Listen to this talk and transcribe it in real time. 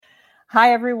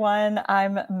Hi, everyone.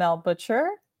 I'm Mel Butcher.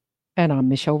 And I'm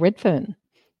Michelle Redfern.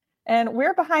 And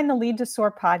we're behind the Lead to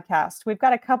Soar podcast. We've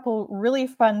got a couple really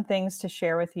fun things to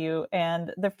share with you.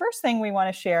 And the first thing we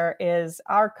want to share is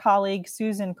our colleague,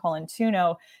 Susan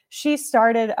Colantuno. She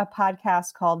started a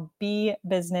podcast called Be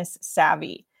Business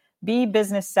Savvy. Be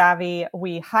Business Savvy.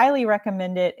 We highly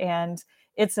recommend it. And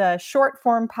it's a short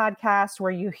form podcast where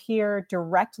you hear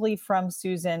directly from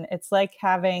Susan. It's like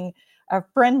having a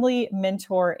friendly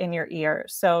mentor in your ear.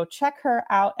 So check her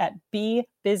out at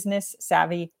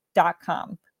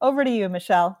bebusinesssavvy.com. Over to you,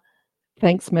 Michelle.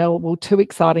 Thanks, Mel. Well, two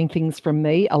exciting things from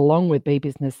me, along with Be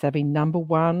Business Savvy. Number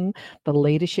one, The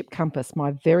Leadership Compass. My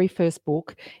very first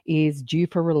book is due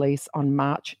for release on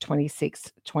March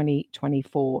 26,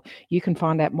 2024. You can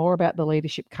find out more about The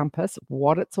Leadership Compass,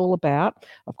 what it's all about.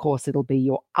 Of course, it'll be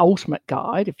your ultimate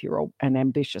guide if you're an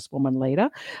ambitious woman leader.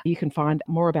 You can find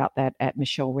more about that at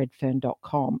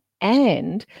michelleredfern.com.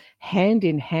 And hand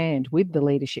in hand with the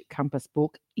Leadership Compass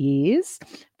book is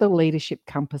the Leadership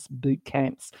Compass boot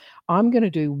camps. I'm going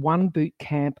to do one boot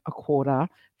camp a quarter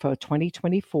for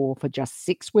 2024 for just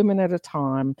 6 women at a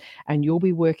time, and you'll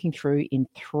be working through in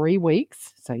 3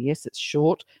 weeks. So yes, it's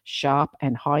short, sharp,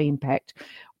 and high impact.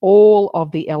 All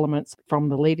of the elements from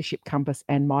the Leadership Compass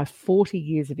and my 40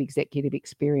 years of executive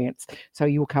experience. So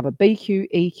you'll cover BQ,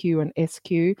 EQ, and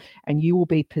SQ, and you will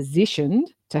be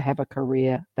positioned to have a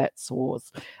career that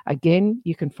soars. Again,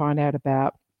 you can find out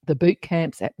about the boot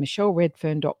camps at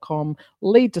michelleredfern.com,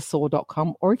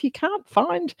 leadtosoar.com, or if you can't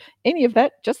find any of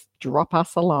that, just drop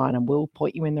us a line and we'll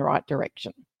point you in the right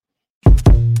direction.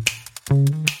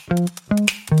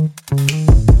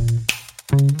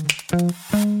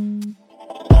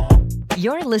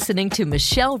 You're listening to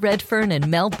Michelle Redfern and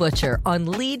Mel Butcher on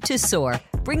Lead to Soar,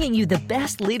 bringing you the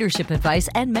best leadership advice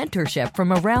and mentorship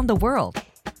from around the world.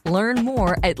 Learn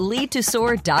more at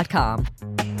leadtosoar.com.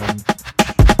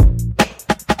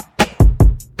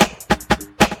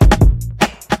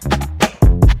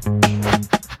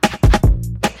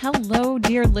 Hello,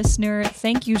 dear listener.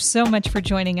 Thank you so much for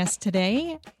joining us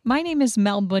today. My name is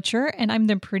Mel Butcher, and I'm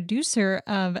the producer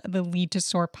of the Lead to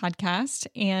Soar podcast.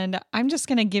 And I'm just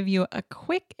going to give you a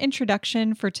quick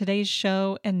introduction for today's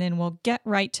show, and then we'll get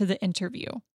right to the interview.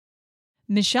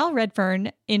 Michelle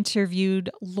Redfern interviewed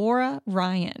Laura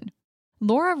Ryan.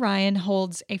 Laura Ryan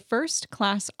holds a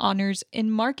first-class honors in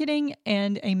marketing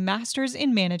and a master's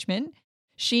in management.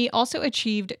 She also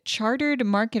achieved chartered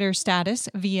marketer status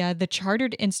via the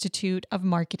Chartered Institute of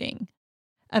Marketing.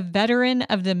 A veteran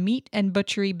of the meat and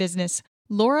butchery business,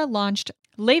 Laura launched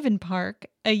Laven Park,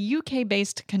 a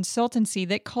UK-based consultancy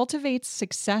that cultivates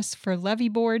success for levy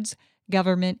boards,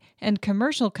 government, and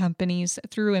commercial companies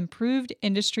through improved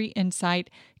industry insight,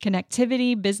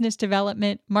 connectivity, business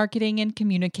development, marketing, and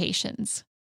communications.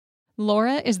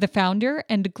 Laura is the founder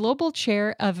and global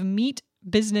chair of Meet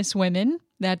Businesswomen,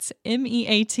 that's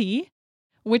MEAT,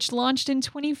 which launched in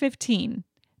 2015.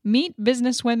 Meet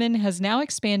Businesswomen has now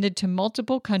expanded to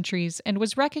multiple countries and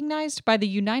was recognized by the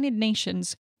United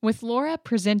Nations, with Laura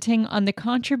presenting on the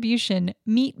contribution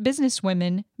Meet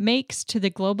Businesswomen makes to the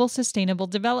Global Sustainable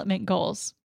Development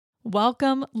Goals.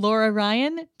 Welcome, Laura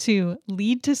Ryan, to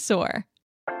Lead to Soar.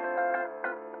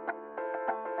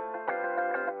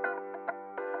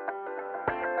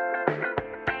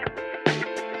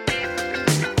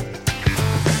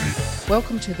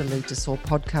 Welcome to the Lead to Soar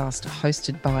podcast,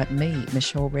 hosted by me,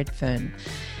 Michelle Redfern.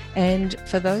 And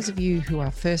for those of you who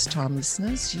are first-time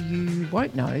listeners, you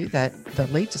won't know that the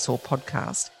Lead to Soar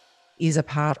podcast is a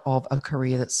part of A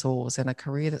Career That Soars. And A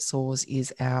Career That Soars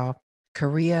is our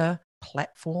career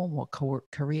platform or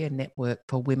career network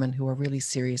for women who are really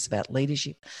serious about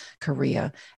leadership,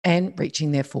 career, and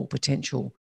reaching their full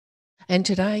potential. And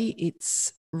today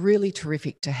it's really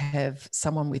terrific to have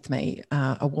someone with me,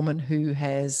 a woman who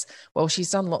has, well,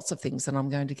 she's done lots of things, and I'm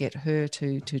going to get her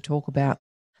to talk about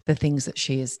the things that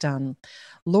she has done.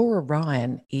 Laura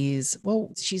Ryan is,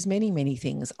 well, she's many, many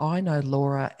things. I know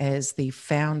Laura as the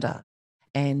founder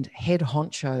and head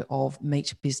honcho of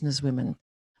Meet Businesswomen.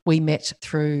 We met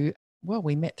through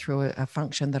a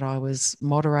function that I was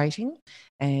moderating,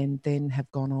 and then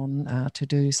have gone on to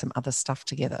do some other stuff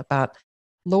together. But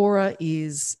Laura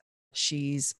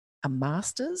she's a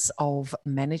master's of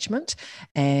management,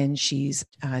 and she's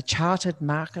a chartered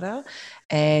marketer,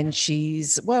 and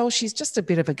she's just a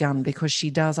bit of a gun because she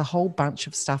does a whole bunch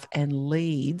of stuff and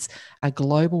leads a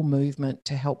global movement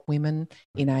to help women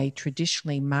in a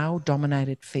traditionally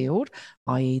male-dominated field,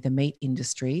 i.e. the meat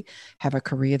industry, have a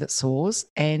career that soars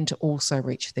and to also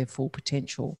reach their full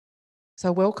potential.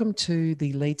 So welcome to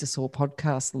the Lead to Soar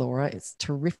podcast, Laura. It's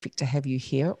terrific to have you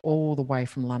here all the way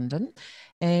from London.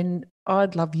 And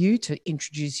I'd love you to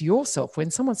introduce yourself.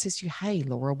 When someone says to you, hey,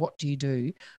 Laura, what do you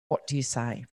do? What do you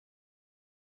say?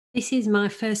 This is my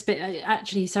first bit.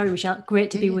 Actually, sorry, Michelle, great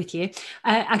to be with you.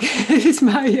 I guess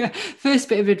my first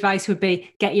bit of advice would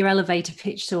be get your elevator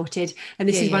pitch sorted. And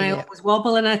this is when I always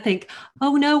wobble and I think,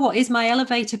 oh no, what is my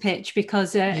elevator pitch?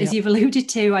 Because as you've alluded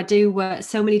to, I do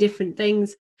so many different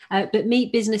things. But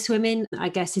Meet Business Women, I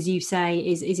guess, as you say,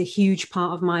 is a huge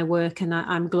part of my work. And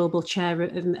I'm global chair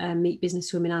of Meet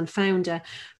Business Women and founder.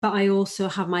 But I also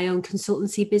have my own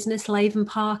consultancy business, Laven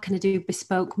Park, and I do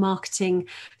bespoke marketing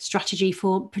strategy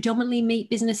for predominantly meat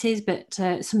businesses, but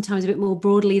sometimes a bit more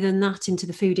broadly than that into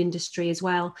the food industry as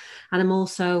well. And I'm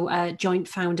also a joint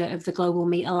founder of the Global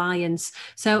Meat Alliance.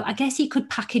 So I guess you could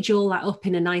package all that up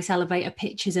in a nice elevator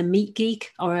pitch as a meat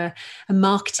geek or a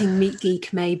marketing meat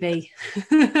geek, maybe.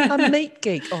 A meat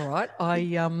geek, all right.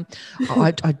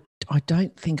 I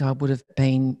don't think I would have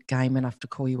been game enough to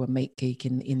call you a meat geek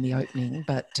in the opening,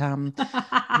 but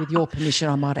with your permission,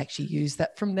 I might actually use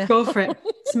that from now. Go for it.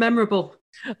 It's memorable.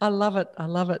 I love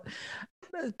it.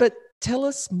 But tell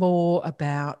us more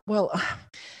about, well,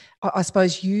 I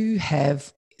suppose you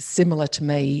have, similar to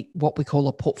me, what we call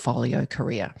a portfolio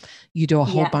career. You do a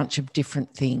whole bunch of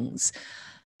different things.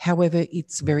 However,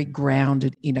 it's very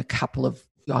grounded in a couple of,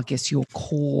 I guess, your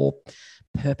core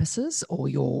purposes or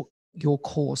your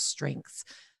core strengths.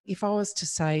 If I was to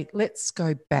say, let's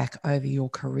go back over your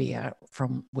career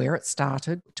from where it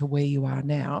started to where you are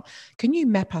now, can you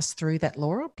map us through that,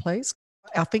 Laura, please?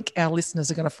 I think our listeners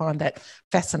are going to find that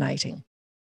fascinating.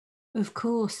 Of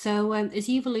course. So as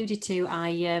you've alluded to,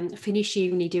 I finished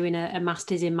uni doing a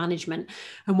master's in management.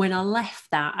 And when I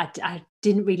left that, I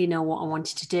didn't really know what I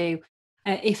wanted to do.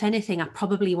 If anything, I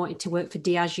probably wanted to work for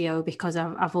Diageo because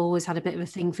I've always had a bit of a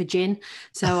thing for gin.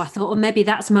 So I thought, well, maybe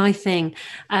that's my thing.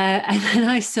 And then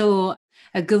I saw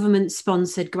a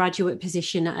government-sponsored graduate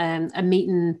position, a meat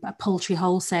and a poultry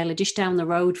wholesaler just down the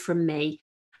road from me.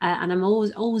 And I'm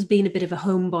always been a bit of a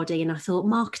homebody. And I thought,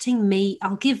 marketing meat,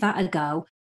 I'll give that a go.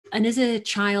 And as a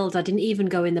child, I didn't even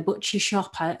go in the butcher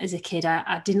shop. As a kid,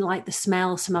 I didn't like the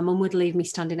smell. So my mum would leave me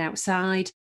standing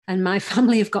outside. And my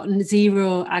family have gotten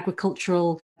zero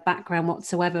agricultural background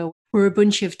whatsoever. We're a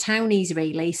bunch of townies,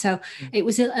 really. So it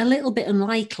was a little bit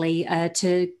unlikely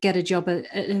to get a job at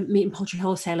a meat and poultry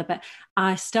wholesaler. But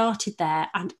I started there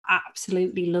and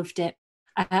absolutely loved it.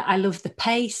 I loved the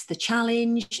pace, the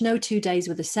challenge. No 2 days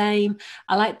were the same.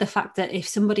 I liked the fact that if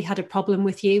somebody had a problem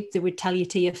with you, they would tell you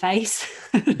to your face,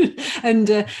 and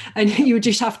you would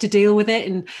just have to deal with it.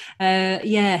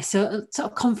 And so sort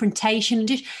of confrontation and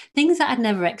just things that I'd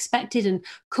never expected. And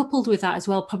coupled with that as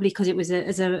well, probably because it was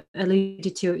as I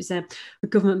alluded to, it was a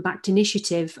government-backed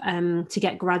initiative to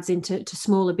get grads into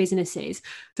smaller businesses.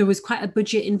 There was quite a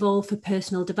budget involved for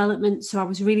personal development, so I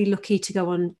was really lucky to go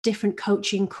on different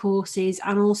coaching courses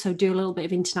and also do a little bit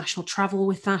of international travel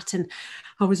with that. And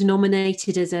I was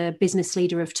nominated as a business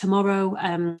leader of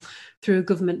tomorrow through a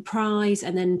government prize,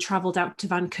 and then travelled out to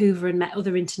Vancouver and met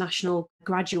other international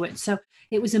graduates. So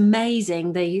it was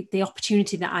amazing, the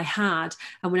opportunity that I had.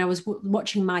 And when I was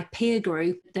watching my peer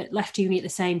group that left uni at the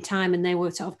same time, and they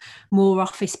were sort of more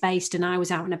office based and I was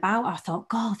out and about, I thought,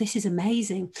 God, this is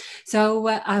amazing. So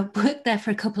I worked there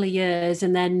for a couple of years,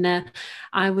 and then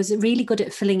I was really good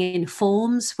at filling in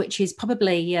forms, which is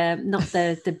probably not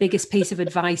the biggest piece of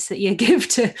advice that you give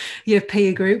to your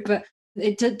peer group, but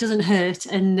it doesn't hurt.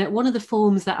 And one of the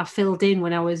forms that I filled in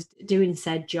when I was doing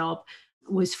said job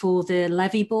was for the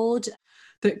levy board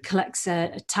that collects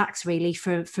a tax really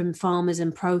from farmers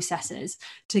and processors,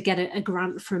 to get a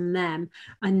grant from them.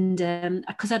 And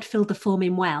because I'd filled the form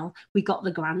in well, we got the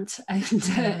grant. And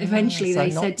eventually they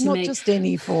said to me... Not just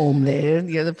any form there,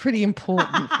 yeah, the pretty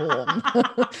important form.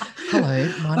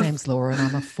 Hello, my name's Laura and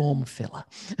I'm a form filler.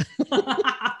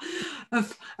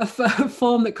 a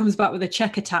form that comes back with a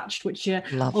check attached, which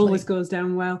always goes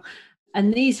down well.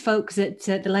 And these folks at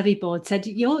the levy board said,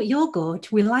 "You're good.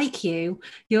 We like you.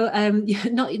 You're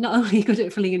not only good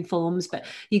at filling in forms, but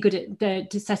you're good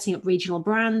at setting up regional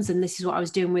brands." And this is what I was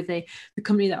doing with the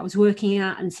company that I was working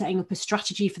at, and setting up a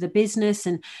strategy for the business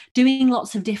and doing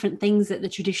lots of different things that the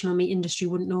traditional meat industry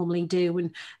wouldn't normally do.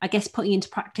 And I guess putting into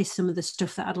practice some of the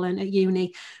stuff that I'd learned at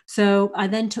uni. So I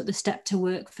then took the step to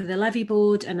work for the levy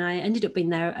board, and I ended up being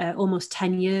there almost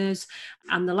 10 years.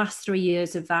 And the last 3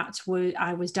 years of that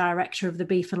I was director of the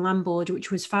Beef and Lamb Board, which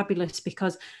was fabulous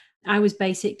because I was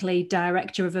basically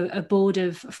director of a board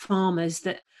of farmers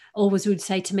that always would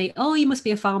say to me, "Oh, you must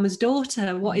be a farmer's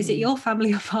daughter. What is it your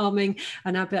family are farming?"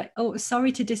 And I'd be like, "Oh,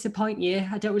 sorry to disappoint you.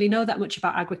 I don't really know that much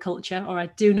about agriculture, or I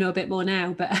do know a bit more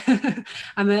now, but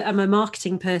I'm a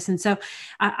marketing person." So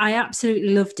I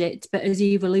absolutely loved it. But as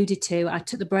you've alluded to, I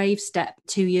took the brave step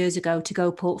 2 years ago to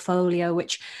go portfolio,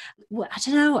 which I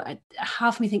don't know,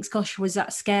 half of me thinks, gosh, was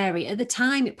that scary? At the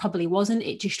time, it probably wasn't.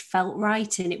 It just felt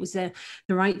right, and it was the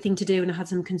right thing to do, and I had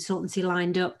some consultancy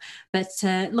lined up. But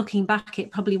looking back,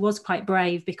 it probably was quite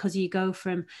brave, because you go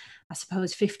from, I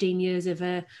suppose, 15 years of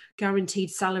a guaranteed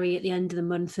salary at the end of the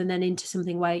month, and then into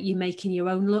something where you're making your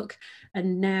own luck.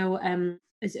 And now,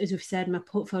 as we've said, my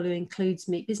portfolio includes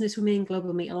Meet Business Women,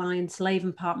 Global Meet Alliance,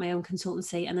 Laven Park, my own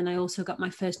consultancy, and then I also got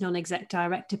my first non-exec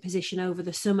director position over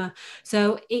the summer.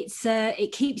 So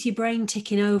it keeps your brain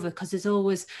ticking over, because there's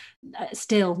always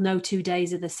still no 2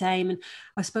 days are the same. And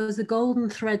I suppose the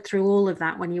golden thread through all of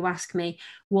that, when you ask me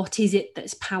what is it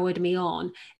that's powered me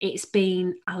on, it's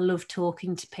been, I love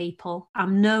talking to people.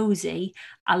 I'm nosy.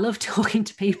 I love talking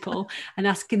to people and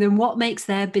asking them what makes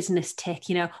their business tick,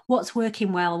 what's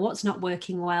working well, what's not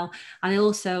working well. And I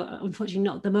also, unfortunately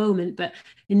not at the moment, but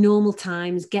in normal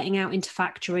times, getting out into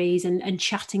factories and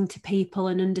chatting to people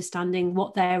and understanding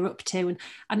what they're up to.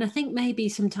 And I think maybe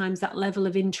sometimes that level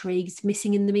of intrigue is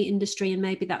missing in the meat industry, and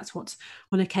maybe that's what's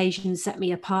on occasion set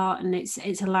me apart, and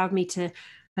it's allowed me to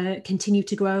continue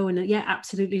to grow, and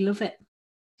absolutely love it.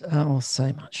 Oh,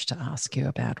 so much to ask you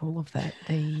about all of that.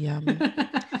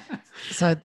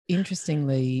 So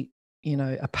interestingly,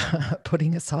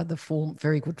 putting aside the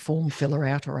very good form filler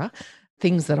outerer,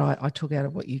 things that I took out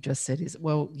of what you just said is,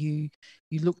 well, you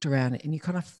looked around and you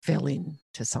kind of fell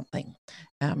into something.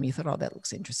 You thought, oh, that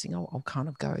looks interesting. I'll kind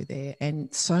of go there.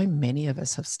 And so many of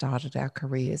us have started our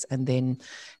careers and then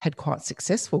had quite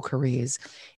successful careers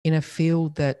in a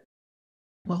field that,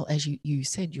 well, as you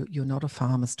said, you're not a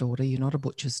farmer's daughter, you're not a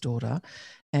butcher's daughter,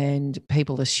 and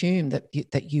people assume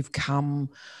that you've come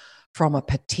from a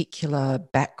particular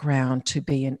background to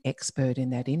be an expert in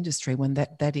that industry, when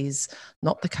that is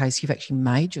not the case. You've actually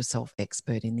made yourself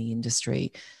expert in the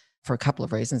industry for a couple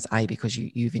of reasons. A, because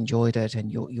you've enjoyed it and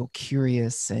you're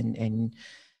curious and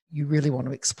you really want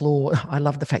to explore. I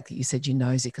love the fact that you said you're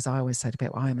nosy, because I always say to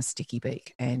people, I am a sticky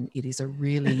beak, and it is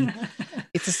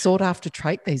it's a sought after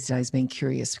trait these days, being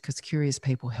curious, because curious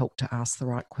people help to ask the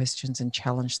right questions and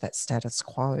challenge that status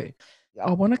quo.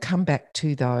 I want to come back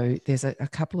to, though, there's a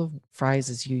couple of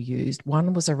phrases you used.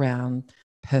 One was around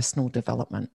personal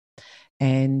development,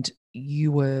 and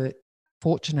you were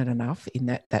fortunate enough in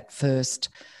that first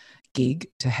gig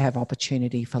to have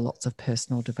opportunity for lots of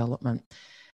personal development.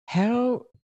 How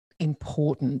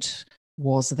important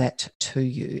was that to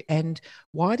you, and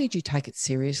why did you take it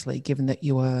seriously, given that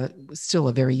you were still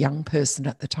a very young person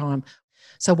at the time?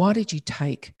 So why did you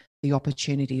take the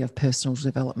opportunity of personal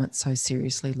development so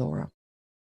seriously, Laura?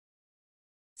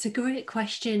 It's a great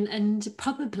question, and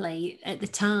probably at the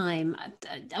time,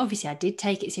 obviously I did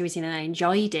take it seriously and I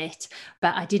enjoyed it,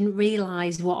 but I didn't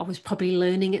realise what I was probably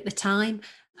learning at the time.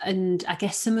 And I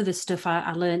guess some of the stuff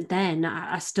I learned then,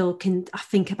 I still I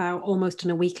think about almost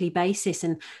on a weekly basis,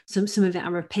 and some of it I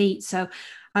repeat. So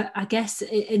I guess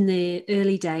in the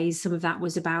early days, some of that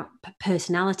was about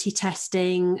personality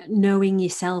testing, knowing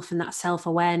yourself and that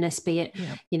self-awareness, be it,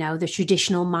 the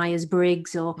traditional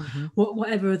Myers-Briggs or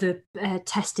whatever other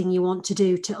testing you want to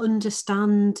do, to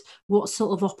understand what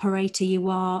sort of operator you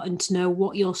are and to know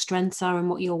what your strengths are and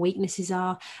what your weaknesses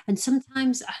are. And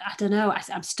sometimes, I don't know,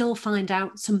 I still find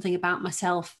out something about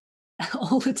myself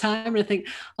all the time, and I think,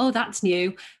 oh, that's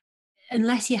new.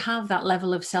 Unless you have that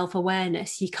level of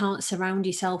self-awareness, you can't surround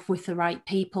yourself with the right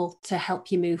people to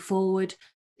help you move forward.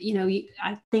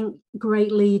 I think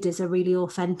great leaders are really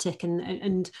authentic,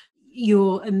 and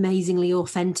you're amazingly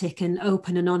authentic and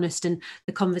open and honest, and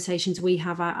the conversations we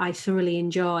have, I thoroughly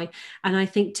enjoy. And I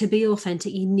think to be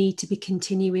authentic, you need to be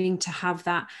continuing to have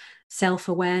that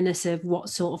self-awareness of what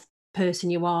sort of person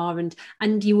you are,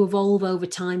 and you evolve over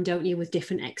time, don't you, with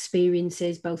different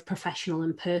experiences, both professional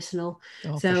and personal.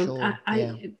 Oh, So for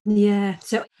sure.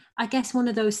 So I guess one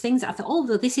of those things, I thought,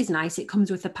 oh, this is nice, it comes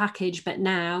with a package, but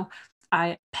now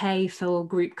I pay for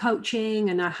group coaching,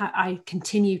 and I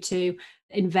continue to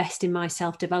invest in my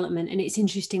self-development. And it's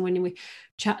interesting when we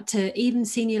chat to even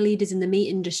senior leaders in the meat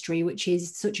industry, which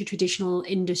is such a traditional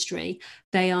industry,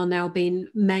 they are now being,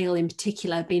 male in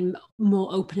particular, being more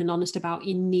open and honest about,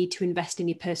 you need to invest in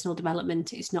your personal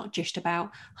development. It's not just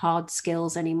about hard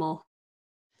skills anymore.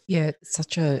 Yeah,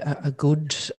 such a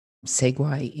good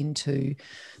segue into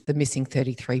the missing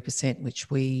 33%, which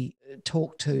we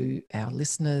talk to our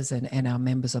listeners and our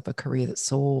members of A Career That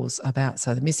Soars about.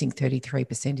 So the missing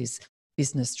 33% is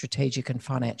business, strategic and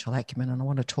financial acumen. And I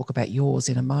want to talk about yours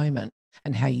in a moment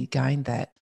and how you gained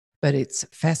that. But it's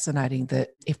fascinating that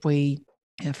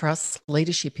for us,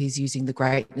 leadership is using the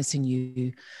greatness in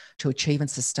you to achieve and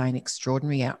sustain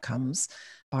extraordinary outcomes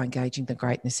by engaging the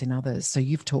greatness in others. So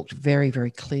you've talked very,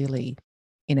 very clearly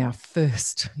in our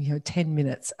first 10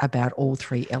 minutes about all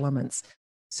three elements.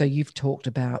 So you've talked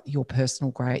about your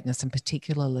personal greatness and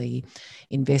particularly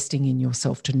investing in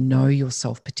yourself to know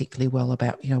yourself particularly well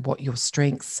about, what your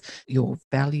strengths, your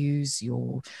values,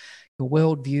 your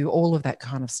worldview, all of that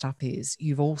kind of stuff is.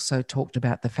 You've also talked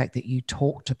about the fact that you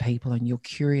talk to people and you're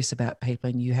curious about people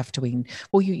and you have to,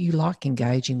 you like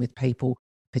engaging with people,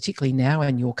 particularly now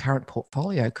in your current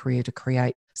portfolio career, to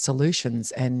create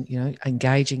solutions and,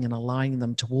 engaging and aligning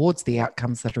them towards the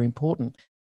outcomes that are important.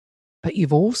 But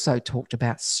you've also talked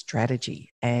about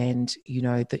strategy and,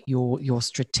 that your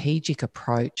strategic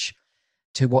approach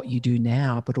to what you do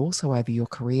now, but also over your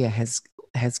career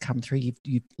has come through.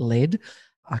 You've led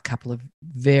a couple of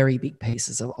very big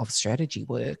pieces of strategy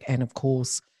work. And of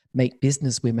course, Meet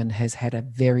Business Women has had a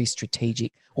very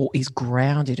strategic, or is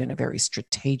grounded in a very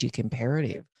strategic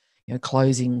imperative,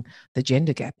 closing the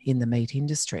gender gap in the meat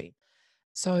industry.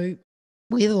 So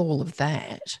with all of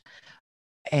that,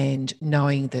 and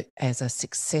knowing that as a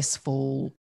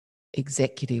successful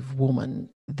executive woman,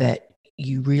 that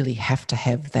you really have to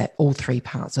have that all three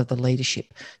parts of the leadership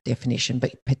definition,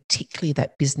 but particularly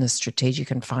that business,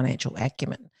 strategic and financial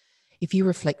acumen. If you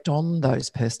reflect on those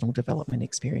personal development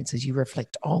experiences, you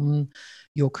reflect on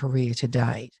your career to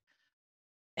date,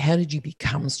 how did you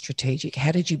become strategic?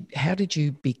 How did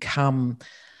you become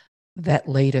that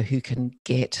leader who can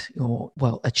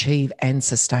achieve and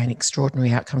sustain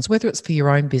extraordinary outcomes, whether it's for your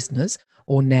own business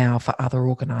or now for other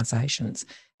organisations?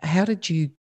 How did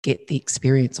you get the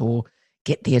experience or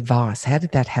get the advice? How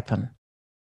did that happen?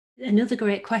 Another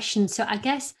great question. So I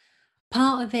guess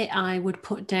part of it I would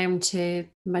put down to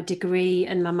my degree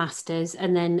and my master's.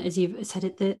 And then, as you've said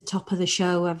at the top of the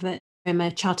show, I'm a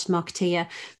chartered marketeer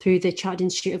through the Chartered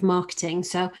Institute of Marketing.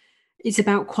 So it's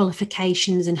about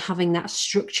qualifications and having that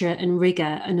structure and rigor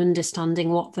and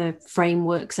understanding what the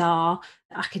frameworks are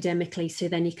academically, so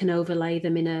then you can overlay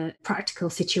them in a practical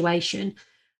situation.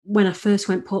 When I first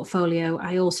went portfolio,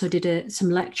 I also did some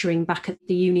lecturing back at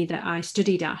the uni that I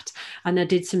studied at, and I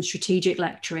did some strategic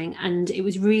lecturing, and it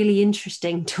was really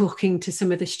interesting talking to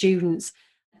some of the students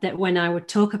that when I would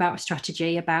talk about a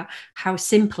strategy, about how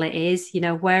simple it is,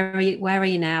 where are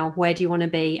you now? Where do you want to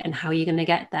be? And how are you going to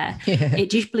get there? Yeah. It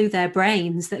just blew their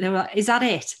brains that they were like, is that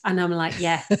it? And I'm like,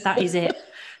 yeah, that is it.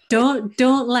 Don't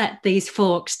let these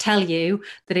folks tell you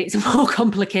that it's more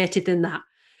complicated than that.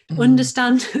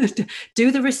 Understand,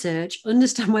 do the research,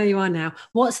 understand where you are now.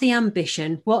 What's the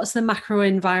ambition? What's the macro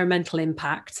environmental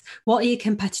impact? What are your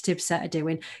competitive set are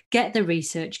doing? Get the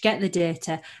research, get the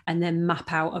data, and then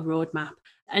map out a roadmap.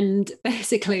 And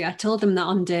basically, I told them that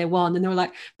on day one, and they were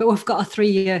like, "But we've got a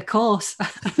 3-year course."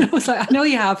 And I was like, "I know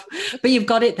you have, but you've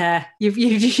got it there. You've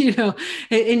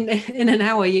in an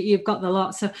hour, you've got the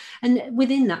lot." So, and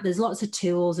within that, there's lots of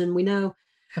tools, and we know,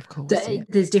 of course,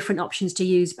 there's different options to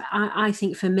use. But I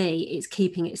think for me, it's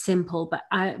keeping it simple. But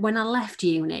when I left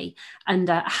uni and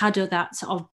I had that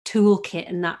sort of toolkit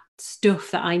and that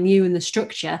stuff that I knew in the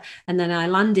structure, and then I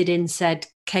landed in said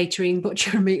catering,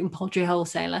 butcher, meat and poultry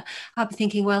wholesaler, I'd be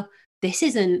thinking, well, this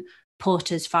isn't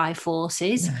Porter's 5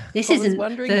 Forces. This isn't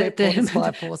wondering where Porter's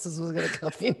 5 Forces was going to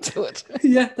come into it.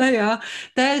 Yeah, they are.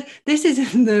 This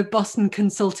isn't the Boston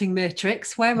Consulting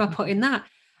Matrix. Where am I putting that?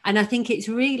 And I think it's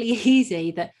really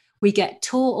easy that we get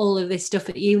taught all of this stuff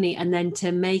at uni, and then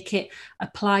to make it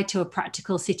apply to a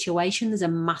practical situation, there's a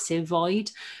massive void.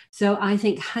 So I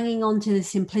think hanging on to the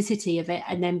simplicity of it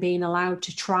and then being allowed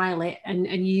to trial it and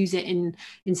use it in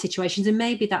situations. And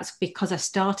maybe that's because I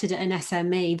started at an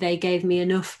SME. They gave me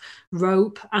enough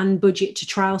rope and budget to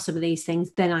trial some of these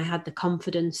things. Then I had the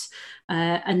confidence.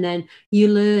 And then you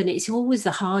learn. It's always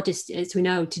the hardest, as we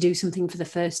know, to do something for the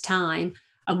first time.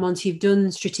 And once you've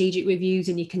done strategic reviews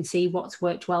and you can see what's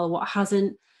worked well, what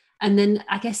hasn't. And then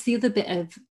I guess the other bit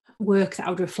of work that I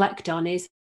would reflect on is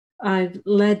I've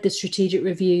led the strategic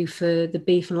review for the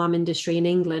beef and lamb industry in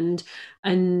England.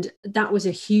 And that was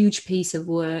a huge piece of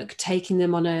work, taking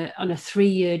them on a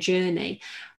 3-year journey.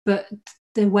 But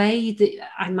the way that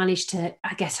I managed to,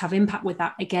 I guess, have impact with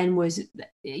that again was,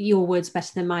 your words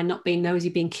better than mine, not being nosy,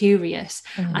 being curious,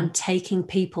 and taking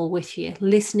people with you,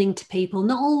 listening to people,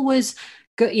 not always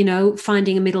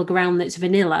finding a middle ground that's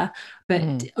vanilla, but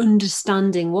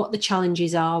understanding what the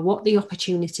challenges are, what the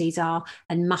opportunities are,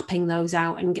 and mapping those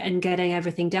out and getting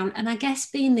everything down. And I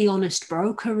guess being the honest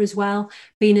broker as well,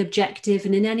 being objective.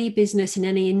 And in any business, in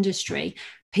any industry,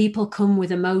 people come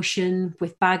with emotion,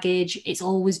 with baggage. It's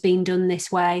always been done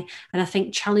this way. And I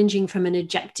think challenging from an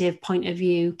objective point of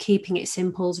view, keeping it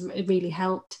simple has really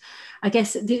helped. I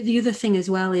guess the other thing as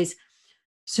well is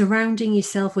surrounding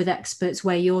yourself with experts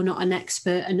where you're not an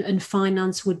expert, and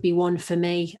finance would be one for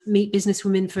me. Meet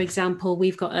Businesswomen, for example.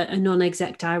 We've got a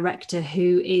non-exec director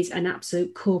who is an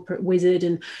absolute corporate wizard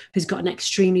and who's got an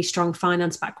extremely strong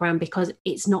finance background, because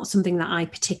it's not something that I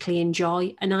particularly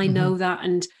enjoy. And I know that,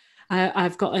 and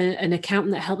I've got an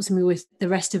accountant that helps me with the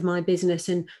rest of my business,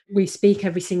 and we speak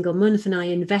every single month, and I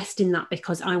invest in that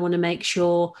because I want to make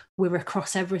sure we're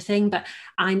across everything. But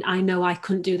I know I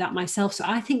couldn't do that myself. So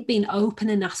I think being open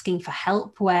and asking for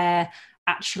help where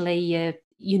actually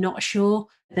you're not sure,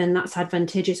 then that's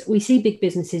advantageous. We see big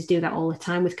businesses do that all the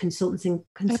time with consultants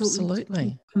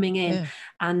Absolutely. coming in,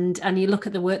 and you look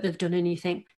at the work they've done and you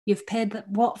think, you've paid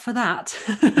what for that?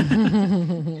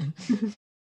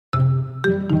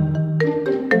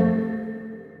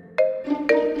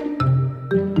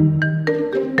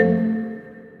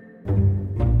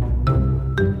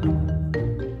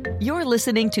 You're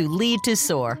listening to Lead to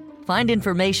Soar. Find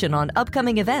information on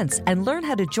upcoming events and learn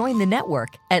how to join the network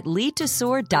at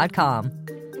leadtosoar.com.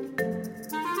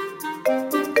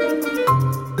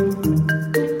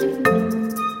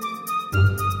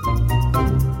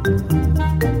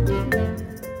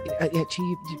 Actually,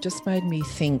 you just made me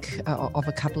think of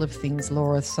a couple of things,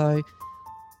 Laura. So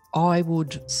I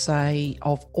would say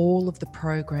of all of the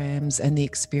programs and the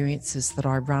experiences that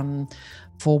I run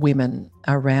for women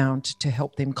around to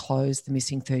help them close the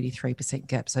missing 33%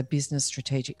 gap, so business,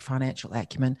 strategic, financial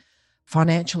acumen.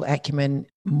 Financial acumen,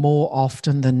 more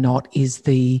often than not, is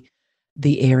the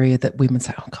area that women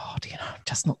say, oh God, I'm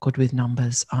just not good with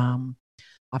numbers.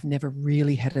 I've never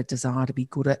really had a desire to be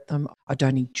good at them. I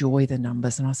don't enjoy the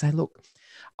numbers. And I say, look,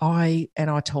 I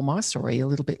tell my story a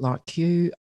little bit like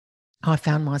you. I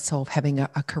found myself having a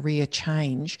career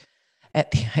change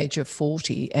at the age of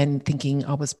 40 and thinking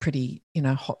I was pretty,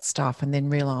 hot stuff, and then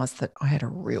realised that I had a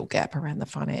real gap around the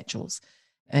financials,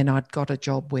 and I'd got a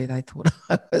job where they thought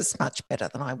I was much better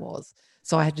than I was.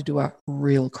 So I had to do a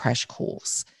real crash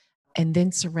course and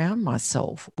then surround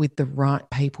myself with the right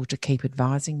people to keep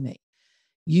advising me.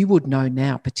 You would know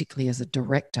now, particularly as a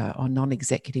director or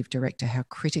non-executive director, how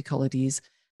critical it is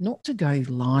not to go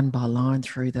line by line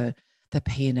through the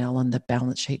P&L and the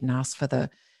balance sheet and ask for the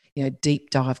deep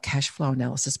dive cash flow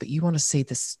analysis, but you want to see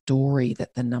the story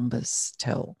that the numbers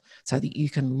tell so that you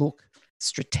can look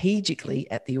strategically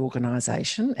at the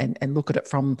organisation and look at it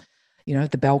from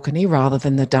the balcony rather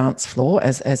than the dance floor,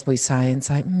 as we say, and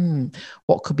say,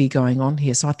 what could be going on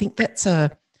here? So I think that's I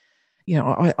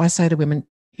say to women,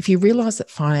 if you realise that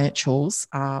financials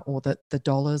or that the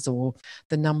dollars or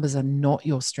the numbers are not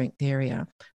your strength area,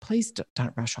 please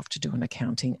don't rush off to do an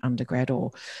accounting undergrad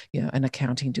or an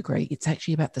accounting degree. It's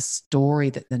actually about the story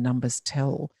that the numbers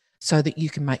tell so that you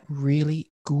can make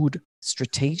really good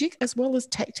strategic as well as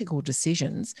tactical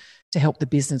decisions to help the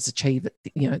business achieve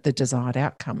the desired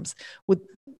outcomes.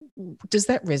 Does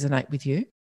that resonate with you?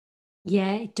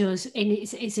 Yeah, it does. And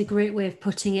it's a great way of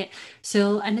putting it.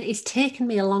 So, and it's taken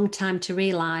me a long time to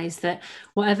realise that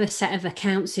whatever set of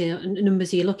accounts and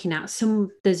numbers you're looking at,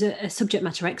 there's a subject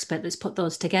matter expert that's put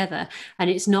those together.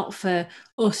 And it's not for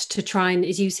us to try and,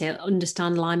 as you say,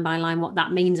 understand line by line what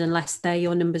that means unless they're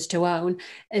your numbers to own.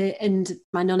 And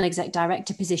my non-exec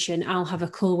director position, I'll have a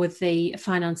call with the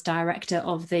finance director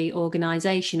of the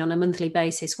organisation on a monthly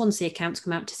basis once the accounts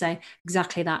come out to say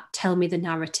exactly that, tell me the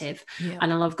narrative. Yeah.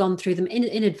 And I'll have gone through them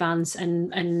in advance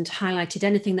and highlighted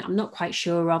anything that I'm not quite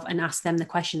sure of and asked them the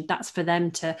question. That's for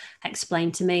them to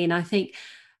explain to me. And I think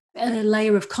a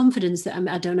layer of confidence that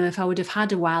I don't know if I would have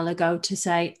had a while ago to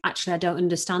say, actually, I don't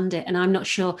understand it. And I'm not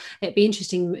sure, it'd be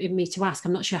interesting in me to ask,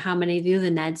 I'm not sure how many of the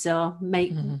other Neds are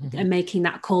making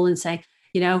that call and say,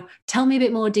 tell me a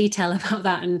bit more detail about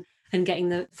that and getting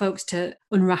the folks to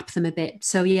unwrap them a bit.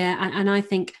 So yeah, and I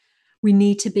think we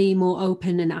need to be more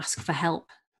open and ask for help,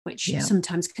 which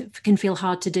sometimes can feel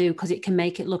hard to do because it can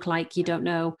make it look like you don't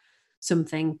know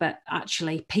something, but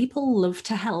actually people love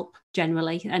to help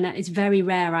generally, and it's very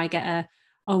rare I get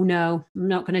oh no, I'm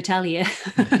not going to tell you.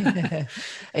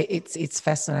 It's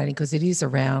fascinating because it is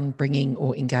around bringing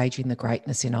or engaging the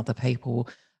greatness in other people.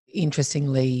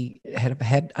 Interestingly,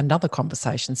 had another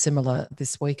conversation similar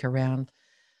this week around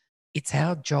it's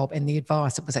our job, and the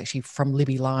advice, it was actually from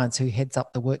Libby Lyons, who heads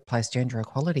up the Workplace Gender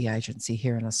Equality Agency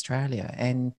here in Australia.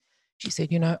 And she said,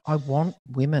 I want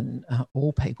women,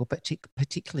 all people, but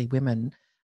particularly women,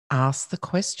 ask the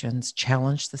questions,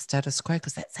 challenge the status quo,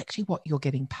 because that's actually what you're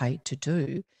getting paid to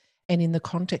do. And in the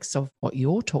context of what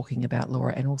you're talking about,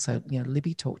 Laura, and also,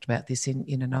 Libby talked about this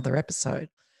in another episode,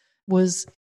 was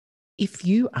if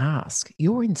you ask,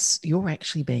 you're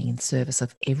actually being in service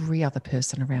of every other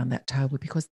person around that table,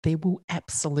 because there will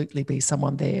absolutely be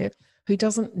someone there who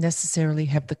doesn't necessarily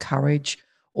have the courage,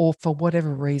 or for whatever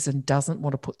reason doesn't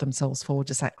want to put themselves forward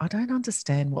to say, I don't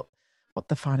understand what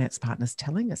the finance partner's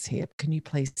telling us here. Can you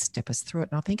please step us through it?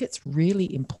 And I think it's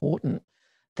really important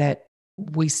that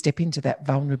we step into that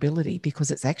vulnerability, because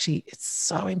it's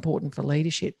so important for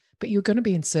leadership. But you're going to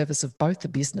be in service of both the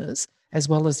business as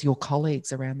well as your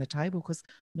colleagues around the table, because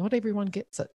not everyone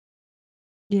gets it.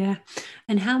 Yeah.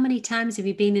 And how many times have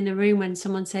you been in a room when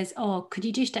someone says, oh, could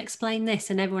you just explain this?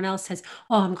 And everyone else says,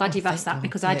 oh, I'm glad you've asked that,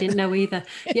 because I didn't know either.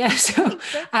 Yeah. So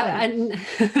and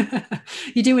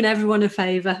you're doing everyone a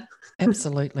favour.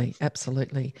 Absolutely.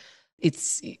 Absolutely.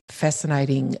 It's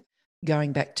fascinating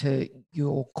going back to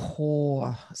your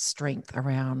core strength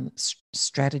around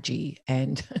strategy,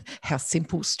 and how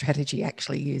simple strategy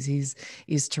actually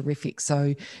is terrific.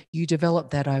 So you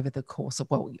develop that over the course of,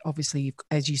 well, obviously,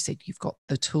 as you said, you've got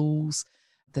the tools,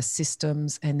 the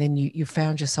systems, and then you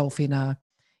found yourself in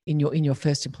your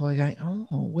first employer going,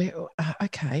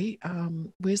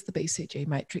 where's the BCG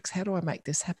matrix? How do I make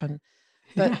this happen?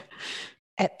 But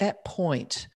at that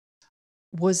point,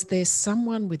 was there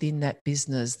someone within that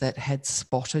business that had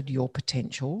spotted your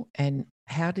potential, and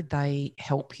how did they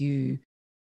help you,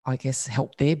 I guess,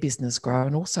 help their business grow,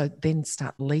 and also then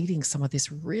start leading some of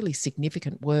this really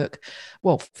significant work,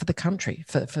 well, for the country,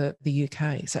 for the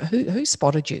UK? So who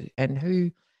spotted you, and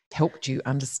who helped you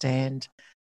understand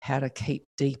how to keep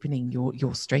deepening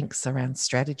your strengths around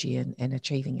strategy and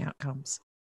achieving outcomes?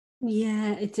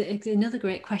 Yeah, it's another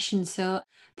great question. So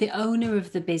the owner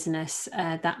of the business,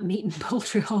 that meat and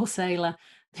poultry wholesaler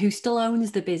who still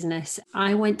owns the business,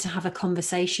 I went to have a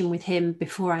conversation with him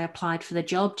before I applied for the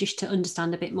job, just to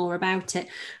understand a bit more about it.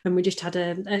 And we just had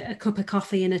a cup of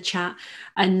coffee and a chat.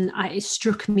 And it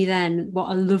struck me then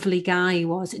what a lovely guy he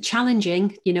was.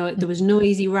 Challenging, there was no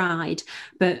easy ride,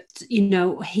 but,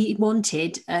 he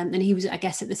wanted, and he was, I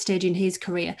guess, at the stage in his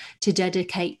career to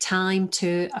dedicate time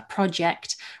to a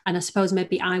project. And I suppose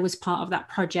maybe I was part of that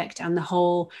project, and the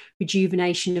whole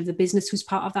rejuvenation of the business was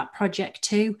part of that project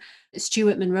too.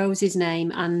 Stuart Monroe's his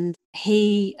name, and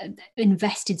he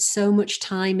invested so much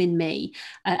time in me,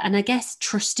 and I guess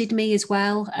trusted me as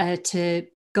well, to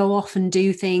go off and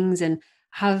do things and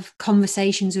have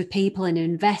conversations with people and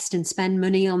invest and spend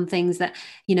money on things that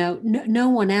no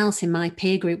one else in my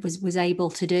peer group was able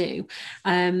to do.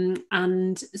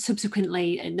 And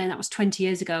subsequently, and then that was 20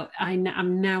 years ago,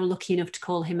 I'm now lucky enough to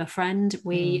call him a friend.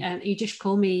 He just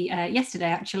called me yesterday,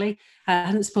 actually. I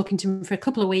hadn't spoken to him for a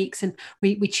couple of weeks, and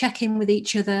we check in with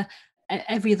each other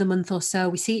every other month or so.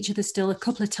 We see each other still a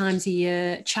couple of times a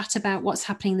year, chat about what's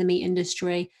happening in the meat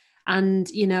industry. And,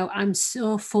 I'm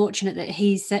so fortunate that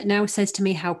he now says to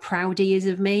me how proud he is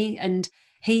of me. And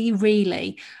he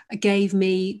really gave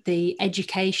me the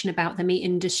education about the meat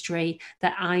industry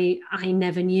that I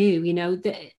never knew.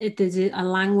 There's a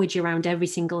language around every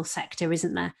single sector,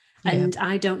 isn't there? Yeah. And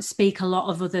I don't speak a lot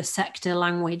of other sector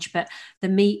language, but the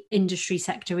meat industry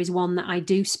sector is one that I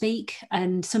do speak.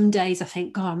 And some days I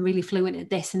think, God, I'm really fluent at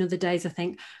this. And other days I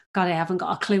think, God, I haven't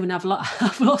got a clue, and I've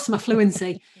lost my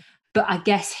fluency. But I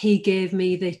guess he gave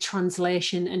me the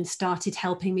translation and started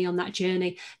helping me on that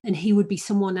journey. And he would be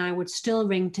someone I would still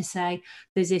ring to say,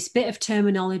 there's this bit of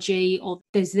terminology, or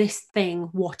there's this thing,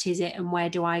 what is it and where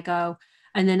do I go?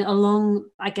 And then along,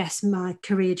 I guess, my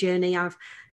career journey, I've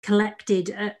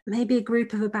collected maybe a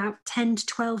group of about 10 to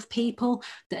 12 people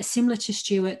that are similar to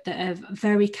Stuart, that have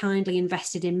very kindly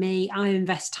invested in me. I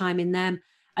invest time in them,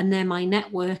 and they're my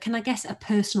network, and I guess a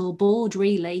personal board,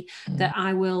 really, that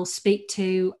I will speak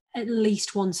to at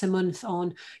least once a month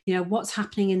on, what's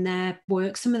happening in their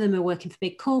work. Some of them are working for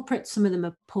big corporates, some of them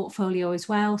are portfolio as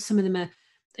well, some of them are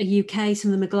UK,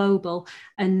 some of them are global.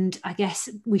 And I guess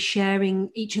we're sharing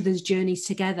each other's journeys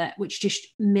together, which just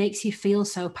makes you feel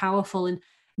so powerful. And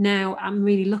now I'm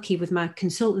really lucky with my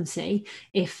consultancy.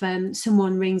 If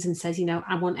someone rings and says,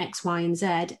 I want X, Y, and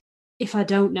Z, if I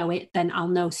don't know it, then I'll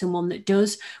know someone that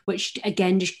does, which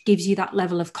again just gives you that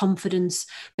level of confidence.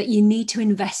 But you need to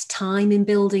invest time in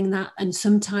building that. And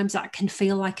sometimes that can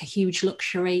feel like a huge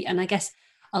luxury. And I guess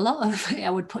a lot of it I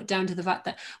would put down to the fact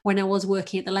that when I was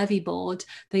working at the Levy Board,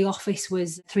 the office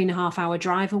was a 3.5-hour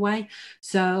drive away.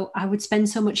 So I would spend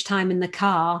so much time in the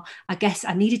car. I guess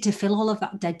I needed to fill all of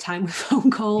that dead time with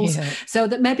phone calls. Yeah. So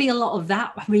that maybe a lot of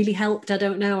that really helped. I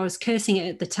don't know. I was cursing it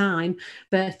at the time,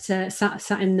 but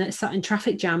sat in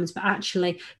traffic jams. But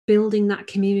actually building that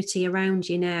community around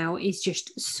you now is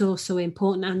just so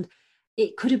important. And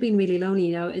it could have been really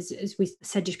lonely, as we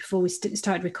said just before we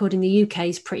started recording. The UK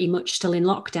is pretty much still in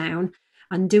lockdown,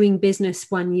 And doing business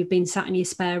when you've been sat in your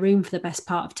spare room for the best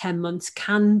part of 10 months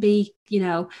can be,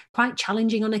 quite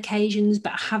challenging on occasions,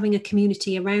 but having a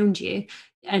community around you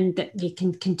and that you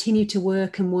can continue to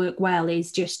work and work well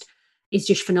is just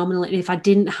phenomenal. And if I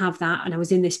didn't have that and I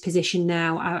was in this position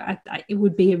now, it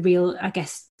would be a real, I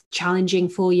guess, challenging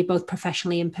for you both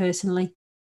professionally and personally.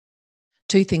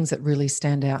 Two things that really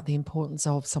stand out: the importance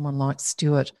of someone like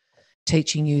Stuart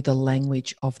teaching you the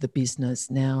language of the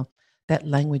business. Now, that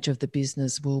language of the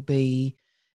business will be,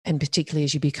 and particularly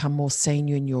as you become more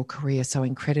senior in your career, so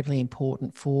incredibly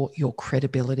important for your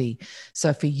credibility.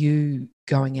 So for you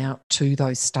going out to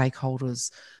those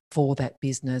stakeholders for that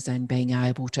business and being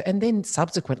able to, and then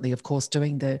subsequently, of course,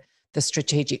 doing the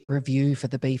strategic review for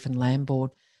the Beef and Lamb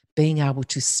Board, being able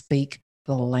to speak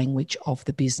the language of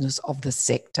the business, of the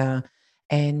sector.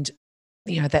 And,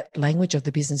 that language of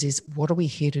the business is, what are we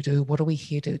here to do? What are we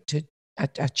here to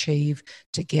achieve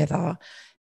together?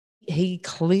 He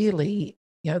clearly,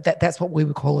 that's what we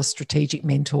would call a strategic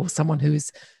mentor, someone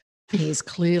he is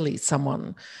clearly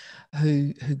someone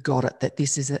who got it, that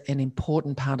this is an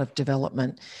important part of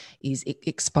development, is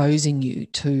exposing you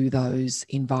to those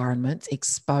environments,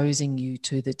 exposing you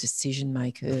to the decision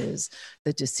makers,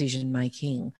 the decision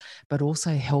making, but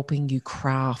also helping you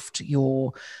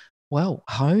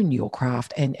hone your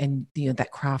craft, and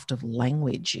that craft of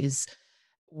language is,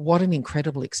 what an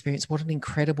incredible experience, what an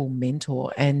incredible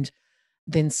mentor. And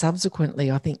then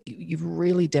subsequently, I think you've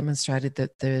really demonstrated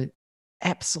that the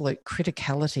absolute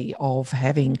criticality of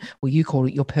having, well, you call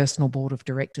it your personal board of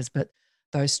directors, but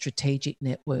those strategic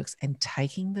networks, and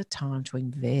taking the time to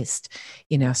invest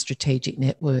in our strategic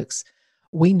networks.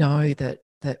 We know that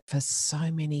for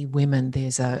so many women,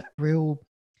 there's a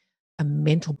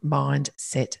mental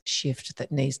mindset shift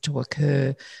that needs to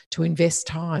occur to invest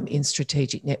time in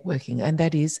strategic networking, and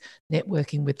that is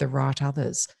networking with the right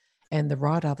others. And the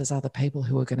right others are the people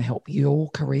who are going to help your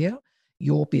career,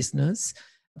 your business,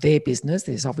 their business.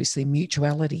 There's obviously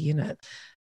mutuality in it.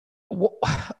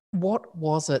 What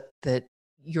was it that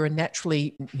you're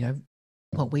naturally,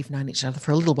 we've known each other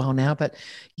for a little while now, but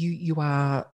you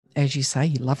are, as you say,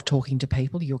 you love talking to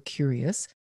people, you're curious,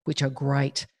 which are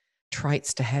great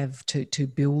traits to have to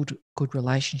build good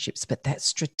relationships. But that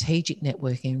strategic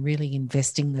networking, really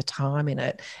investing the time in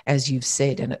it, as you've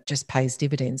said, and it just pays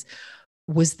dividends.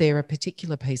 Was there a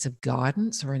particular piece of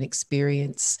guidance or an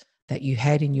experience that you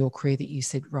had in your career that you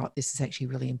said, right, this is actually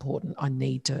really important, I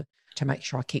need to make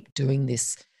sure I keep doing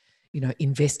this,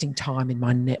 investing time in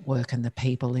my network and the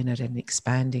people in it, and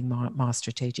expanding my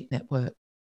strategic network?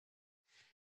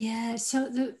 Yeah,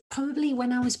 so probably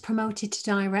when I was promoted to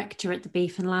director at the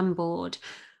Beef and Lamb Board,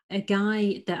 a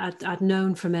guy that I'd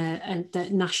known from the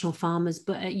National Farmers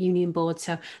Union Board.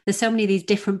 So there's so many of these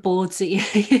different boards that you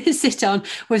sit on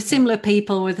with similar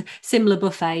people with similar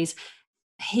buffets.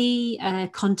 He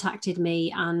contacted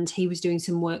me, and he was doing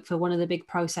some work for one of the big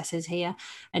processors here,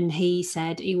 and he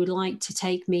said he would like to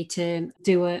take me to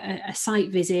do a site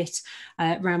visit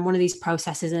around one of these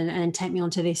processors, and take me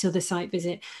onto this other site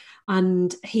visit.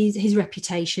 And his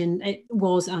reputation, it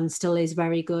was and still is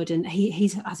very good, and he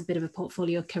has a bit of a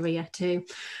portfolio career too.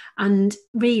 And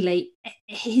really,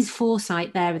 his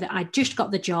foresight there, that I just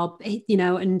got the job,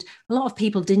 and a lot of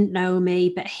people didn't know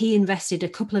me, but he invested a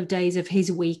couple of days of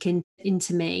his week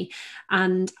into me,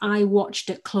 and I watched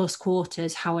at close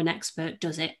quarters how an expert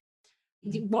does it.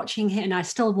 Watching him, and I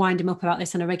still wind him up about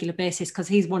this on a regular basis because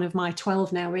he's one of my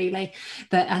 12 now, really.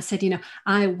 But I said,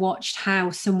 I watched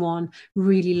how someone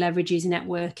really leverages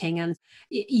networking, and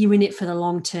you're in it for the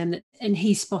long term. And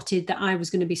he spotted that I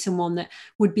was going to be someone that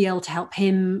would be able to help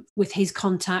him with his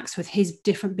contacts, with his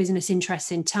different business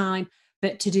interests in time.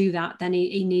 But to do that, then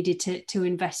he needed to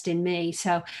invest in me.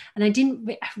 So, and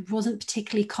I wasn't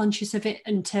particularly conscious of it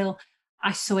until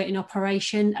I saw it in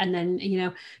operation, and then,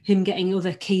 him getting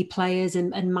other key players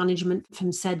and management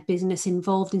from said business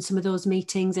involved in some of those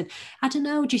meetings. And I don't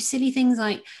know, just silly things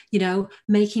like,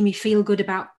 making me feel good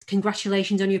about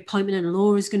congratulations on your appointment, and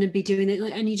Laura's going to be doing it.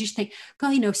 And you just think,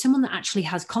 God, someone that actually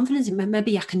has confidence in,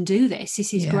 maybe I can do this.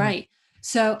 This is great.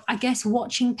 So I guess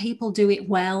watching people do it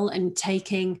well and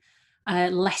taking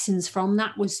lessons from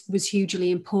that was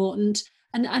hugely important.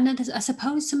 And I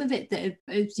suppose some of it that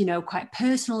is, quite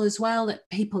personal as well, that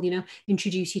people,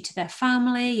 introduce you to their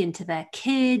family and to their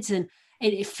kids, and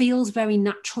it feels very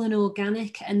natural and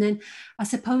organic. And then I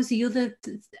suppose the other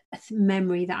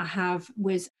memory that I have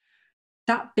was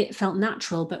that bit felt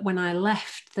natural, but when I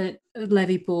left the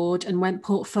Levy board and went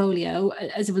portfolio,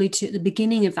 as I've alluded to at the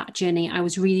beginning of that journey, I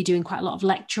was really doing quite a lot of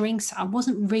lecturing. So I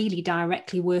wasn't really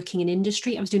directly working in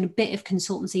industry. I was doing a bit of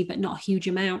consultancy, but not a huge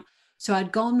amount. So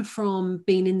I'd gone from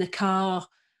being in the car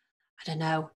I don't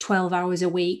know, 12 hours a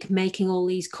week, making all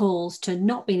these calls, to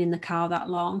not being in the car that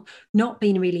long, not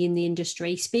being really in the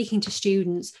industry, speaking to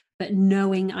students, but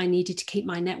knowing I needed to keep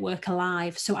my network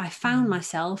alive. So I found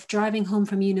myself driving home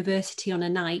from university on a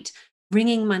night,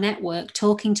 ringing my network,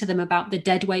 talking to them about the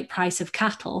deadweight price of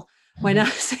cattle, when I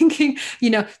was thinking,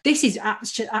 this is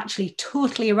actually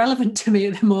totally irrelevant to me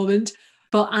at the moment.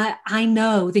 But I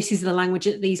know this is the language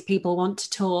that these people want to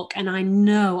talk. And I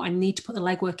know I need to put the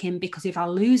legwork in, because if I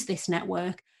lose this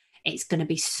network, it's going to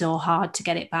be so hard to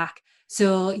get it back.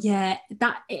 So yeah,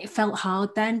 it felt hard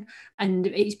then. And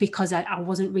it's because I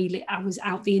was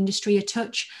out the industry a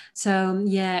touch. So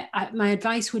yeah, my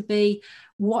advice would be,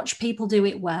 watch people do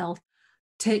it well.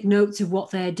 Take notes of what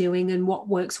they're doing and what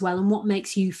works well and what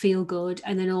makes you feel good.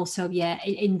 And then also,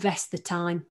 invest the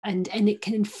time. And it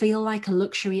can feel like a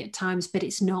luxury at times, but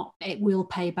it's not. It will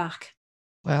pay back.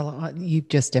 Well, you've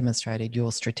just demonstrated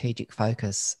your strategic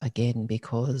focus again,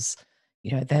 because,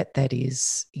 that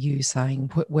is you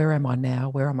saying, where am I now?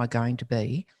 Where am I going to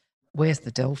be? Where's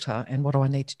the delta? And what do I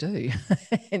need to do?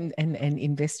 and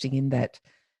investing in that,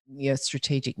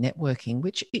 strategic networking,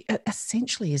 which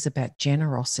essentially is about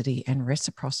generosity and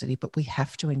reciprocity, but we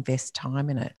have to invest time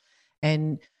in it.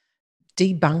 And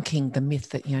debunking the myth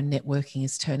that, networking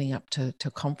is turning up to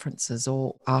conferences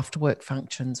or after work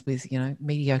functions with,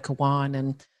 mediocre wine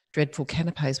and dreadful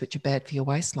canapes, which are bad for your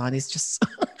waistline, is just,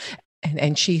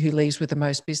 and she who leaves with the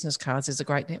most business cards is a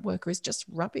great networker, is just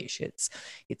rubbish.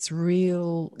 It's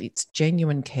real, it's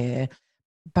genuine care,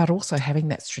 but also having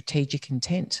that strategic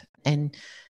intent and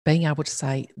being able to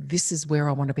say, this is where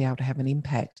I want to be able to have an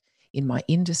impact in my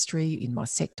industry, in my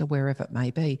sector, wherever it may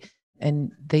be.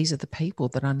 And these are the people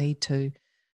that I need to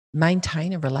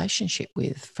maintain a relationship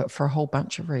with for a whole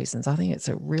bunch of reasons. I think it's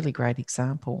a really great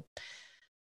example.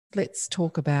 Let's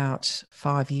talk about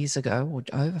 5 years ago, or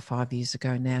over 5 years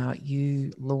ago now,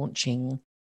 you launching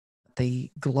the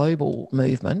global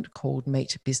movement called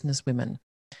Meet Business Women.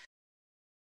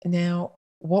 Now,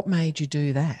 what made you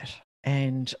do that?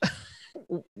 And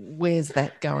where's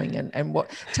that going? And what?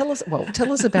 Tell us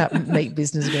about Meet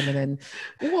Business Women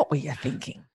and what were you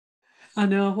thinking? I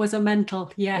know, was I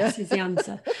mental? Yes, is the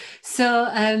answer. So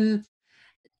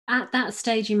at that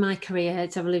stage in my career,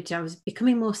 as I've alluded to, I was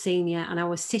becoming more senior, and I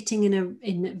was sitting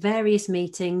in various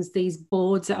meetings, these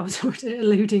boards that I was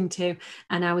alluding to,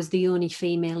 and I was the only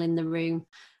female in the room.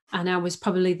 And I was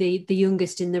probably the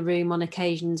youngest in the room on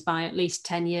occasions by at least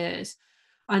 10 years.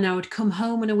 And I would come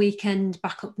home on a weekend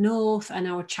back up north, and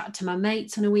I would chat to my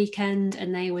mates on a weekend,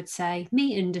 and they would say,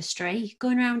 meat industry,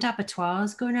 going around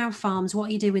abattoirs, going around farms, what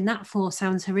are you doing that for?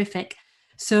 Sounds horrific.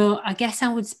 So I guess I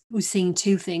was seeing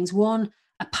two things. One,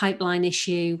 a pipeline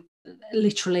issue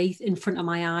literally in front of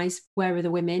my eyes, where are the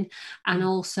women? And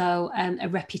also a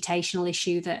reputational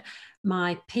issue that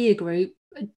my peer group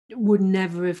would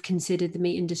never have considered the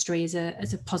meat industry as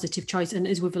a positive choice. And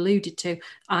as we've alluded to,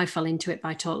 I fell into it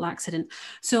by total accident.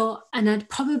 So, and I'd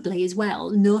probably as well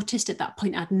noticed at that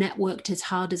point, I'd networked as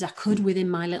hard as I could within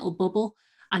my little bubble.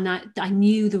 And I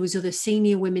knew there was other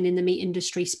senior women in the meat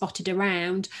industry spotted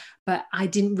around, but I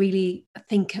didn't really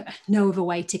know of a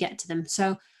way to get to them.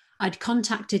 So I'd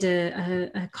contacted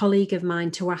a colleague of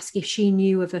mine to ask if she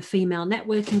knew of a female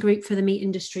networking group for the meat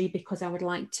industry, because I would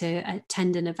like to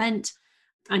attend an event.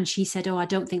 And she said, I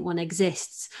don't think one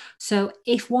exists. So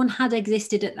if one had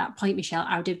existed at that point, Michelle,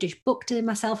 I would have just booked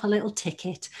myself a little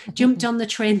ticket, jumped on the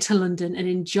train to London and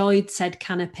enjoyed said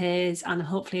canapes and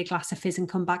hopefully a glass of fizz and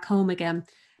come back home again.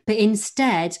 But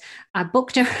instead, I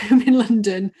booked a room in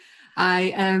London.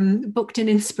 I booked an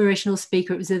inspirational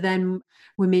speaker. It was a then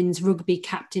women's rugby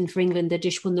captain for England. They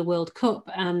just won the World Cup,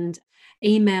 and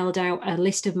emailed out a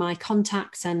list of my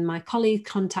contacts and my colleague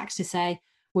contacts to say,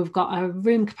 we've got a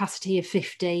room capacity of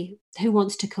 50. Who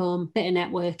wants to come? Bit of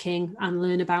networking and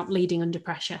learn about leading under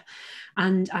pressure.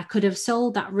 And I could have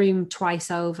sold that room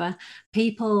twice over.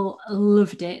 People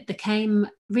loved it. They came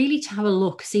really to have a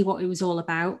look, see what it was all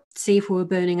about, see if we were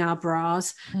burning our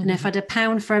bras. And if I had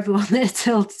 £1 for everyone that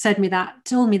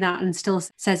told me that and still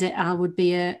says it, I would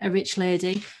be a rich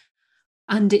lady.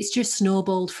 And it's just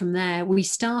snowballed from there. We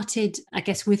started, I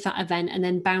guess, with that event and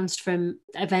then bounced from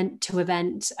event to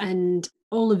event. And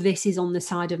all of this is on the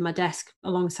side of my desk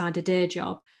alongside a day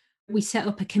job. We set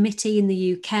up a committee in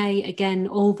the UK, again,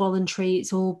 all voluntary.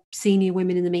 It's all senior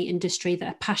women in the meat industry that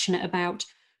are passionate about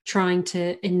trying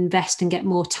to invest and get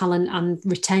more talent and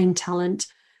retain talent.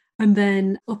 And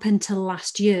then up until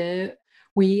last year,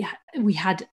 we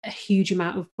had a huge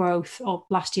amount of growth, or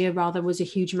last year rather was a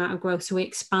huge amount of growth. So we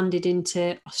expanded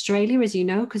into Australia, as you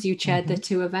know, because you chaired the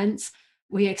two events.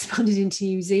 We expanded into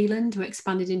New Zealand, we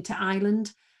expanded into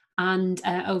Ireland. And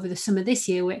over the summer this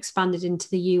year, we expanded into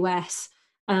the US.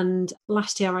 And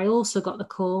last year, I also got the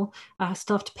call. I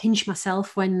still have to pinch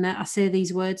myself when I say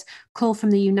these words, call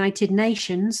from the United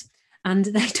Nations. And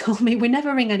they told me, we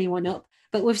never ring anyone up,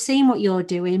 but we've seen what you're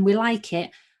doing. We like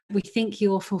it. We think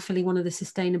you're fulfilling one of the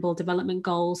Sustainable Development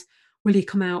Goals. Will you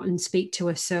come out and speak to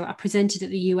us? So I presented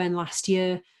at the UN last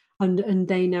year, and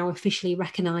they now officially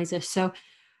recognise us. So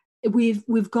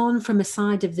we've gone from a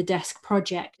side of the desk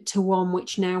project to one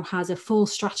which now has a full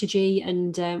strategy,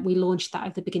 and we launched that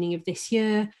at the beginning of this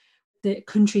year. The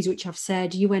countries which I've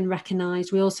said UN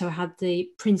recognised. We also had the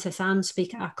Princess Anne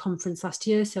speak at our conference last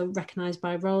year, so recognised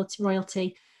by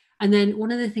royalty. And then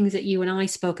one of the things that you and I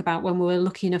spoke about when we were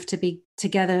lucky enough to be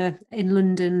together in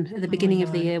London at the beginning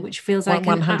of the year, which feels like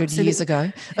 100 years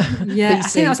ago. Yeah, BC, I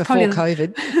think that was before probably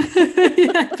COVID.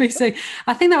 Yeah, BC.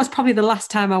 I think that was probably the last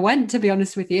time I went, to be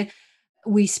honest with you.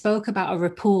 We spoke about a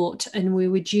report, and we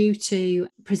were due to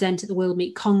present at the World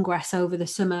Meat Congress over the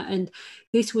summer. And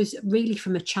this was really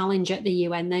from a challenge at the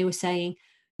UN. They were saying,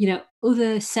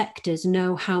 other sectors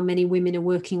know how many women are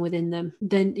working within them.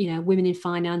 Then, women in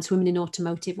finance, women in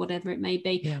automotive, whatever it may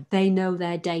be, They know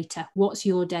their data. What's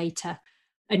your data?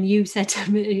 And you said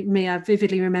to me, I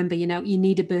vividly remember, you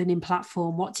need a burning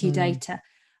platform. What's your data?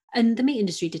 And the meat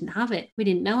industry didn't have it. We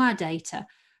didn't know our data.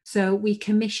 So we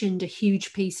commissioned a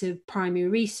huge piece of primary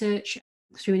research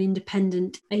through an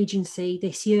independent agency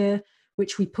this year,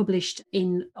 which we published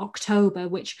in October,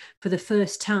 which for the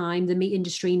first time, the meat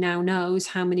industry now knows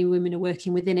how many women are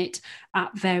working within it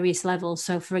at various levels.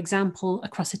 So, for example,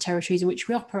 across the territories in which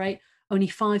we operate, only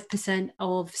 5%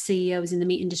 of CEOs in the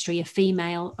meat industry are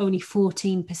female. Only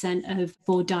 14% of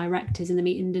board directors in the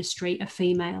meat industry are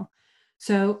female.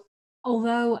 So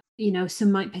although,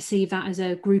 some might perceive that as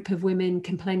a group of women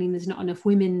complaining there's not enough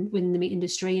women within the meat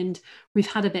industry, and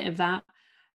we've had a bit of that,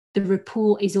 the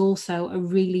report is also a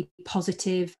really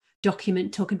positive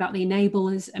document talking about the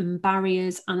enablers and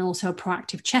barriers, and also a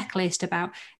proactive checklist about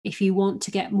if you want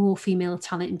to get more female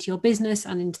talent into your business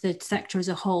and into the sector as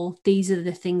a whole, these are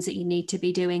the things that you need to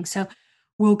be doing. So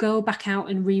we'll go back out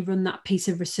and rerun that piece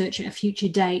of research at a future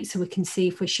date so we can see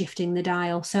if we're shifting the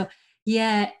dial. So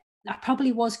yeah, I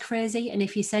probably was crazy. And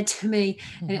if you said to me,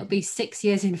 and it'll be 6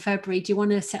 years in February, do you want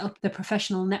to set up the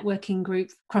professional networking group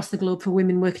across the globe for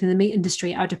women working in the meat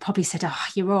industry? I'd have probably said, oh,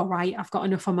 you're all right. I've got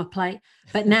enough on my plate.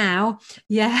 But now,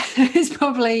 it's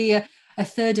probably a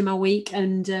third of my week.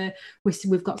 And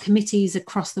we've got committees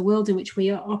across the world in which we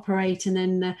operate. And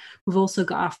then we've also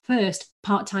got our first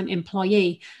part-time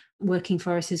employee working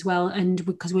for us as well. And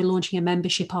because we're launching a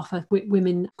membership offer,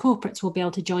 women corporates will be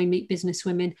able to join Meat Business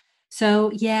Women.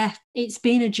 So, yeah, it's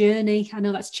been a journey. I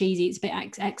know that's cheesy. It's a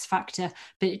bit X factor,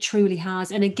 but it truly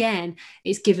has. And again,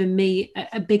 it's given me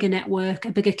a bigger network,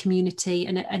 a bigger community,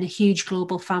 and a huge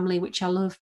global family, which I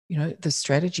love. The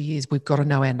strategy is we've got to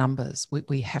know our numbers.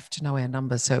 We have to know our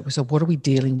numbers. So what are we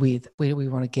dealing with? Where do we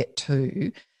want to get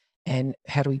to? And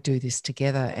how do we do this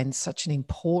together? And such an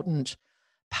important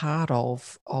part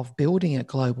of building a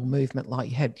global movement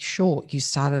like you had. Sure, you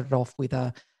started it off with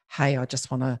hey, I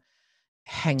just want to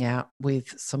hang out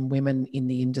with some women in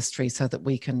the industry so that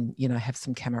we can, have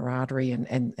some camaraderie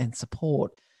and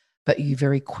support. But you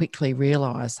very quickly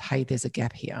realised, hey, there's a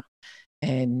gap here.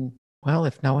 And, well,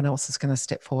 if no one else is going to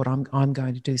step forward, I'm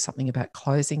going to do something about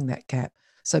closing that gap.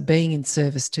 So being in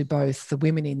service to both the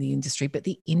women in the industry, but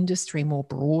the industry more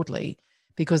broadly,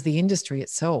 because the industry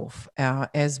itself,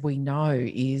 as we know,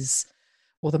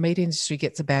 the meat industry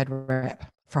gets a bad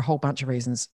rap for a whole bunch of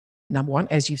reasons. Number one,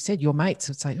 as you've said, your mates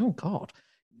would say, oh, God,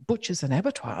 butchers and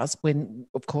abattoirs, when,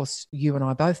 of course, you and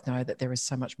I both know that there is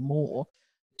so much more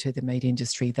to the meat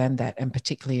industry than that, and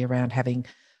particularly around having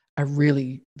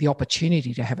the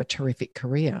opportunity to have a terrific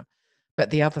career. But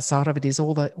the other side of it is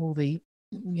all the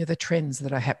trends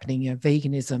that are happening,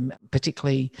 veganism,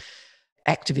 particularly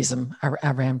activism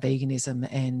around veganism,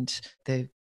 and the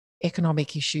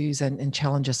economic issues and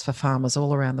challenges for farmers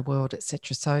all around the world,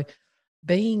 etc. So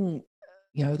being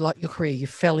like your career, you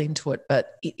fell into it,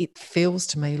 but it feels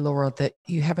to me, Laura, that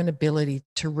you have an ability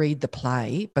to read the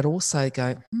play, but also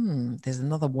go, there's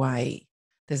another way.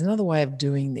 There's another way of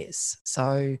doing this.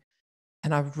 So,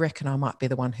 and I reckon I might be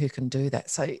the one who can do that.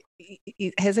 So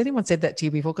has anyone said that to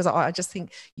you before? Because I just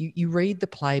think you read the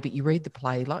play, but you read the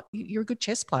play like you're a good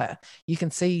chess player. You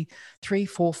can see 3,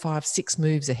 4, 5, 6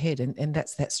 moves ahead, and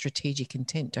that's that strategic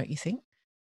intent, don't you think?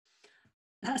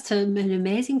 That's an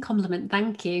amazing compliment.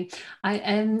 Thank you.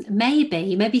 I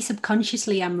maybe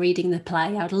subconsciously I'm reading the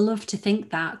play. I'd love to think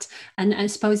that, and I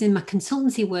suppose in my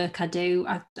consultancy work I do.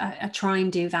 I try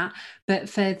and do that. But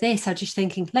for this, I'm just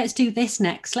thinking, let's do this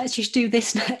next. Let's just do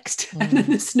this next, and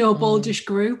then the snowball just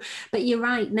grew. But you're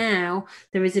right. Now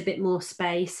there is a bit more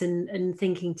space and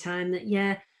thinking time.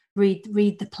 That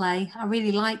read the play. I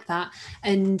really like that,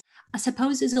 and I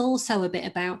suppose there's also a bit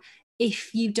about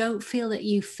if you don't feel that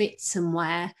you fit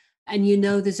somewhere and you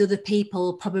know there's other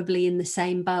people probably in the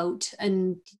same boat,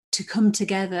 and to come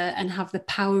together and have the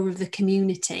power of the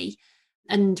community.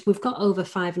 And we've got over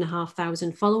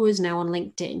 5,500 followers now on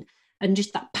LinkedIn, and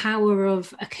just that power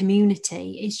of a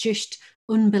community is just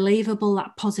unbelievable.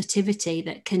 That positivity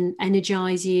that can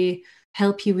energize you,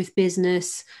 help you with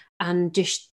business, and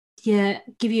just give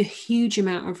you a huge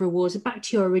amount of rewards. Back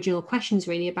to your original questions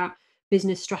really about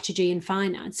business strategy and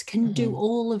finance, can do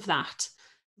all of that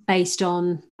based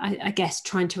on, I guess,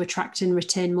 trying to attract and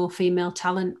retain more female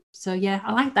talent. So yeah,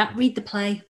 I like that. Read the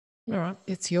play. All right,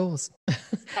 it's yours.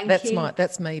 Thank you.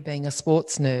 That's me being a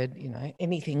sports nerd. You know,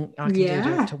 anything I can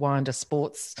do to wind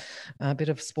a bit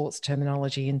of sports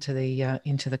terminology into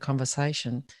the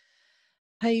conversation.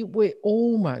 Hey, we're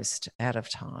almost out of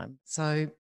time. So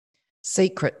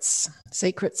secrets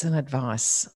and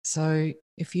advice. So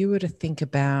if you were to think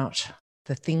about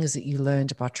the things that you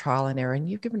learned by trial and error, and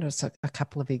you've given us a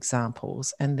couple of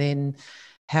examples, and then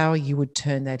how you would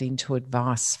turn that into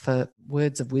advice for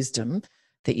words of wisdom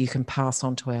that you can pass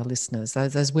on to our listeners,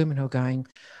 those women who are going,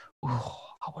 oh,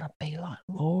 I want to be like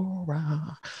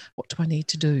Laura. What do I need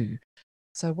to do?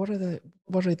 So what are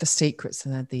the secrets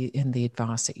and the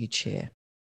advice that you'd share?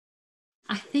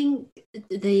 I think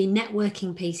the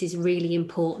networking piece is really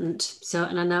important. So,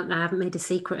 and I know I haven't made a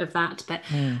secret of that, but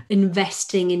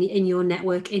investing in your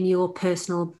network, in your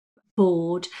personal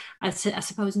board, I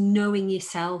suppose knowing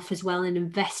yourself as well, and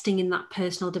investing in that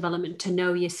personal development to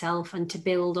know yourself and to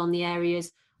build on the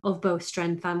areas of both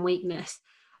strength and weakness.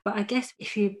 But I guess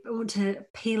if you want to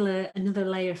peel another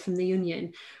layer from the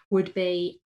onion, would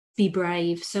be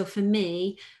brave. So for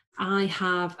me, I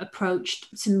have approached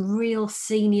some real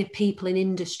senior people in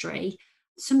industry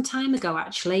some time ago,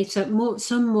 actually. So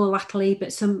some more latterly,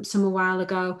 but some a while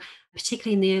ago,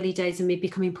 particularly in the early days of me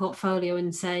becoming portfolio,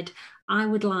 and said, I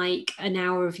would like an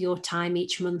hour of your time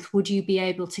each month. Would you be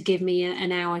able to give me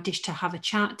an hour just to have a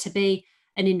chat, to be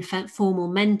an informal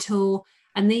mentor?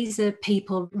 And these are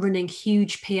people running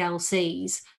huge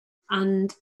PLCs,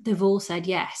 and they've all said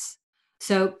yes.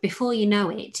 So before you know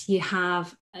it, you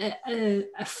have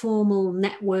a formal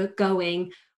network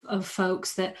going of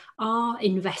folks that are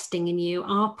investing in you,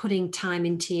 are putting time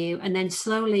into you, and then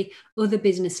slowly other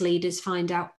business leaders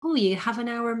find out, oh, you have an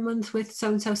hour a month with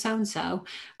so-and-so, so-and-so.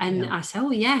 And I say,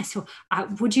 oh, yes. Well,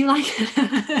 would you like,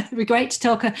 it'd be great to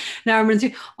talk an hour a month.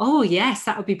 Oh, yes,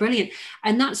 that would be brilliant.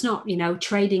 And that's not,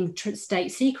 trading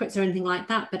state secrets or anything like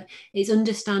that, but it's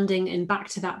understanding, and back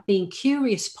to that being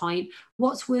curious point,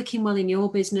 what's working well in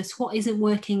your business, what isn't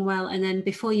working well. And then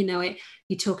before you know it,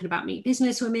 you're talking about Meet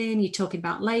Business Women, you're talking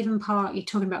about Laven Park, you're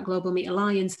talking about Global Meet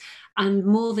Alliance, and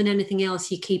more than anything else,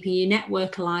 you're keeping your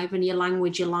network alive and your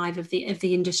language alive of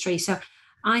the industry. So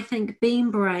I think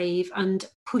being brave and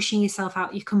pushing yourself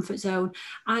out your comfort zone.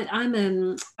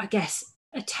 I'm I guess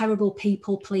a terrible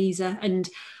people pleaser, and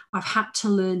I've had to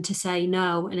learn to say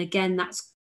no. And again,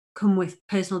 that's come with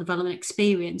personal development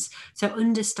experience. So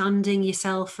understanding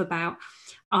yourself about,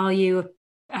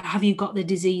 have you got the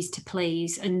disease to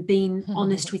please, and being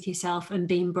honest with yourself and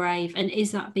being brave. And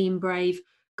is that being brave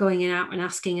going out and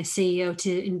asking a CEO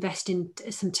to invest in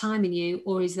some time in you,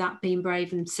 or is that being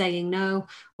brave and saying no,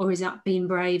 or is that being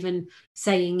brave and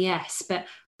saying yes? But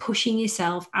pushing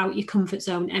yourself out your comfort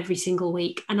zone every single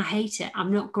week. And I hate it.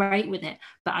 I'm not great with it,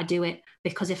 but I do it,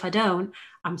 because if I don't,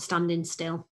 I'm standing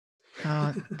still.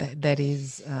 That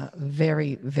is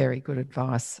very, very good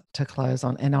advice to close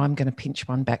on. And I'm going to pinch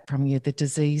one back from you, the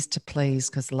disease to please,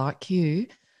 because like you,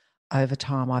 over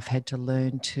time, I've had to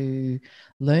learn to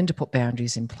put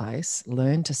boundaries in place,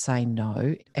 learn to say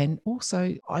no. And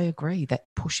also, I agree that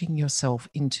pushing yourself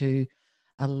into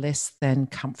a less than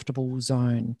comfortable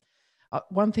zone.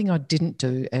 One thing I didn't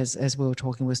do as we were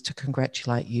talking was to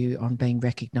congratulate you on being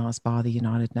recognised by the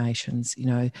United Nations,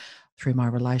 through my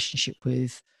relationship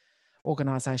with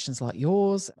organisations like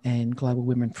yours and Global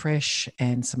Women Fresh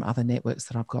and some other networks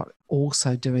that I've got,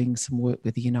 also doing some work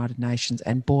with the United Nations.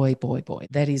 And boy,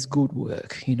 that is good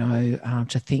work,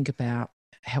 to think about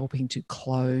helping to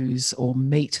close or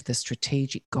meet the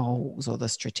strategic goals or the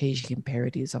strategic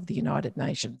imperatives of the United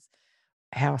Nations.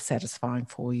 How satisfying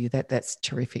for you. That's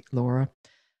terrific, Laura.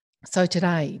 So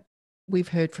today, we've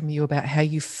heard from you about how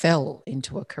you fell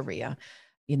into a career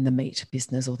in the meat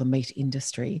business or the meat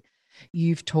industry.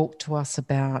 You've talked to us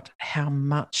about how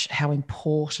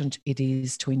important it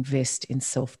is to invest in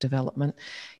self-development.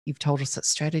 You've told us that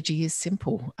strategy is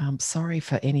simple. Sorry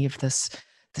for any of the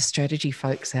strategy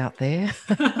folks out there.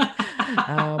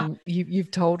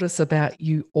 You've told us about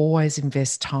you always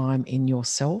invest time in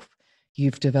yourself.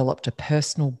 You've developed a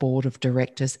personal board of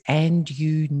directors and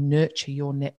you nurture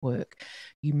your network.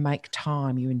 You make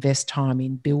time, you invest time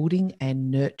in building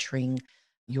and nurturing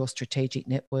your strategic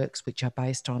networks, which are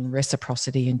based on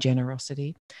reciprocity and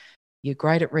generosity. You're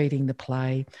great at reading the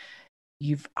play.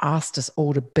 You've asked us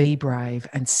all to be brave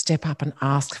and step up and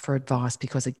ask for advice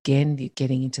because, again, you're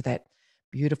getting into that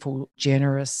beautiful,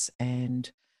 generous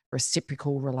and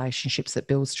reciprocal relationships that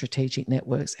build strategic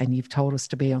networks. And you've told us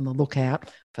to be on the lookout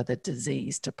for the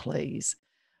disease to please.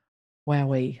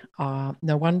 Wowee.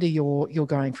 No wonder you're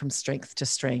going from strength to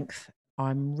strength.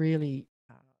 I'm really...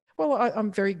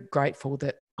 I'm very grateful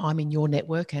that I'm in your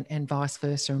network and vice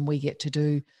versa, and we get to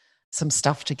do some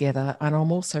stuff together. And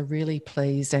I'm also really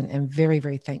pleased and very,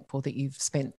 very thankful that you've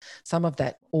spent some of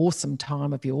that awesome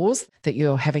time of yours that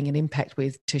you're having an impact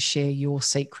with to share your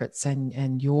secrets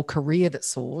and your career that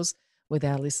soars with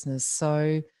our listeners.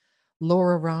 So,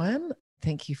 Laura Ryan,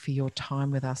 thank you for your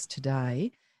time with us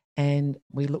today. And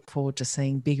we look forward to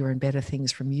seeing bigger and better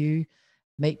things from you,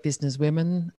 Meat Business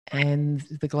Women, and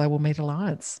the Global Meat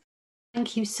Alliance.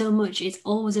 Thank you so much. It's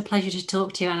always a pleasure to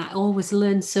talk to you, and I always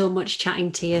learn so much chatting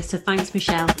to you. So thanks,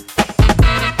 Michelle.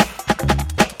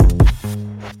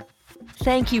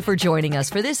 Thank you for joining us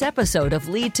for this episode of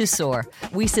Lead to Soar.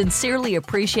 We sincerely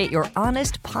appreciate your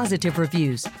honest, positive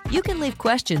reviews. You can leave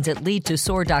questions at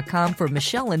leadtosoar.com for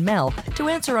Michelle and Mel to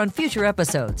answer on future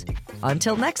episodes.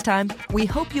 Until next time, we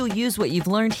hope you'll use what you've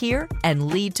learned here and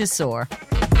lead to soar.